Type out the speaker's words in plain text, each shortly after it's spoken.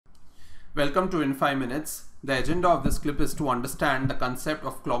Welcome to In 5 Minutes. The agenda of this clip is to understand the concept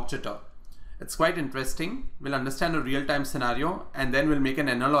of clock jitter. It's quite interesting. We'll understand a real-time scenario and then we'll make an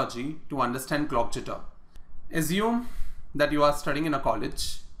analogy to understand clock jitter. Assume that you are studying in a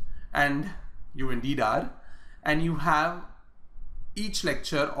college, and you indeed are, and you have each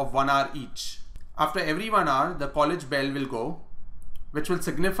lecture of 1 hour each. After every 1 hour, the college bell will go, which will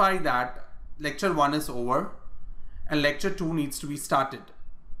signify that lecture 1 is over and lecture 2 needs to be started.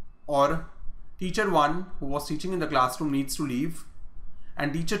 Or teacher 1 who was teaching in the classroom needs to leave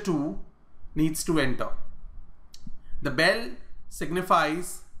and teacher 2 needs to enter. The bell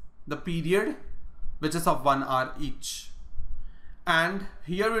signifies the period which is of 1 hour each. And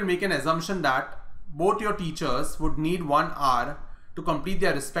here we'll make an assumption that both your teachers would need 1 hour to complete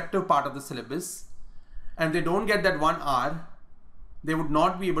their respective part of the syllabus, and if they don't get that 1 hour, they would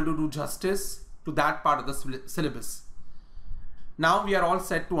not be able to do justice to that part of the syllabus. Now we are all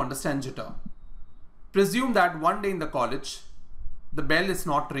set to understand jitter. Presume that one day in the college, the bell is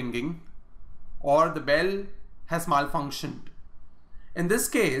not ringing or the bell has malfunctioned. In this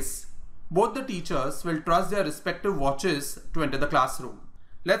case, both the teachers will trust their respective watches to enter the classroom.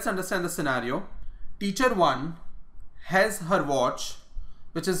 Let's understand the scenario. Teacher 1 has her watch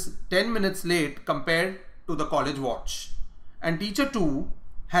which is 10 minutes late compared to the college watch, and teacher 2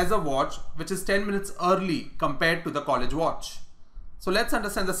 has a watch which is 10 minutes early compared to the college watch. So let's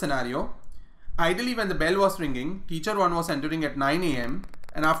understand the scenario. Ideally, when the bell was ringing, teacher 1 was entering at 9 AM,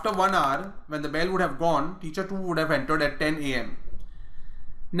 and after 1 hour, when the bell would have gone, teacher 2 would have entered at 10 AM.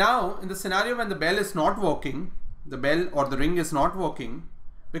 Now, in the scenario when the bell is not working, the bell or the ring is not working,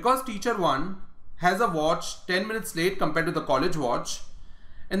 because teacher 1 has a watch 10 minutes late compared to the college watch.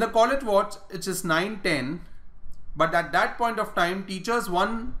 In the college watch, it is 9:10, but at that point of time, teacher's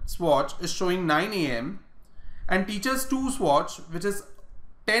 1's watch is showing 9 AM, and teacher's 2's watch, which is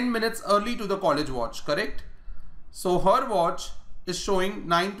 10 minutes early to the college watch, correct? So her watch is showing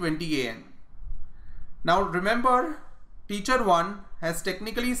 9:20 AM. Now remember, teacher 1 has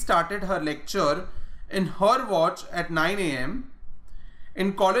technically started her lecture in her watch at 9 AM,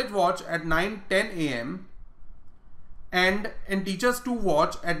 in college watch at 9:10 AM, and in teacher's 2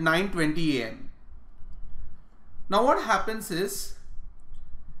 watch at 9:20 AM. Now what happens is,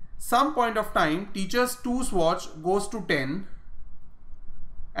 some point of time, teacher's 2's watch goes to 10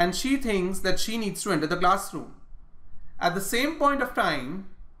 and she thinks that she needs to enter the classroom. At the same point of time,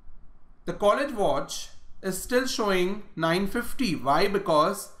 the college watch is still showing 9:50. Why?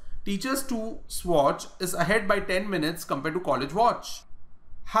 Because teacher's 2's watch is ahead by 10 minutes compared to college watch.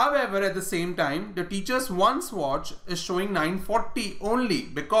 However, at the same time, the teacher's 1's watch is showing 9:40 only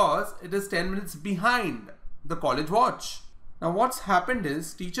because it is 10 minutes behind the college watch. Now what's happened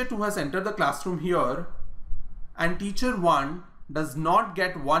is, teacher 2 has entered the classroom here and teacher 1 does not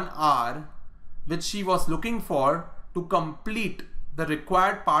get 1 hour which she was looking for to complete the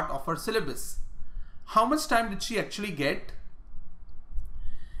required part of her syllabus. How much time did she actually get?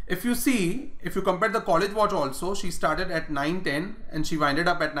 If you compare the college watch also, she started at 9:10 and she winded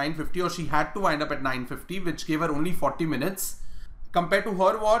up at 9:50, or she had to wind up at 9:50, which gave her only 40 minutes. Compared to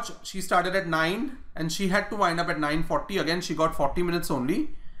her watch, she started at 9 and she had to wind up at 9:40. Again, she got 40 minutes only.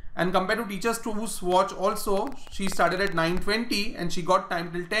 And compared to teacher's 2's watch also, she started at 9:20 and she got time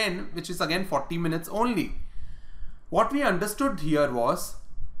till 10, which is again 40 minutes only. What we understood here was,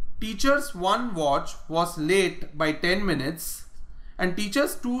 teacher's 1 watch was late by 10 minutes and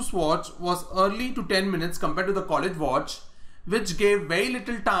teacher's 2's watch was early to 10 minutes compared to the college watch, which gave very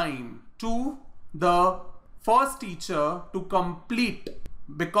little time to the first teacher to complete,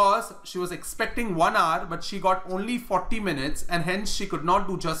 because she was expecting 1 hour but she got only 40 minutes and hence she could not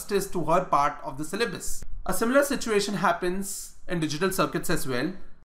do justice to her part of the syllabus. A similar situation happens in digital circuits as well.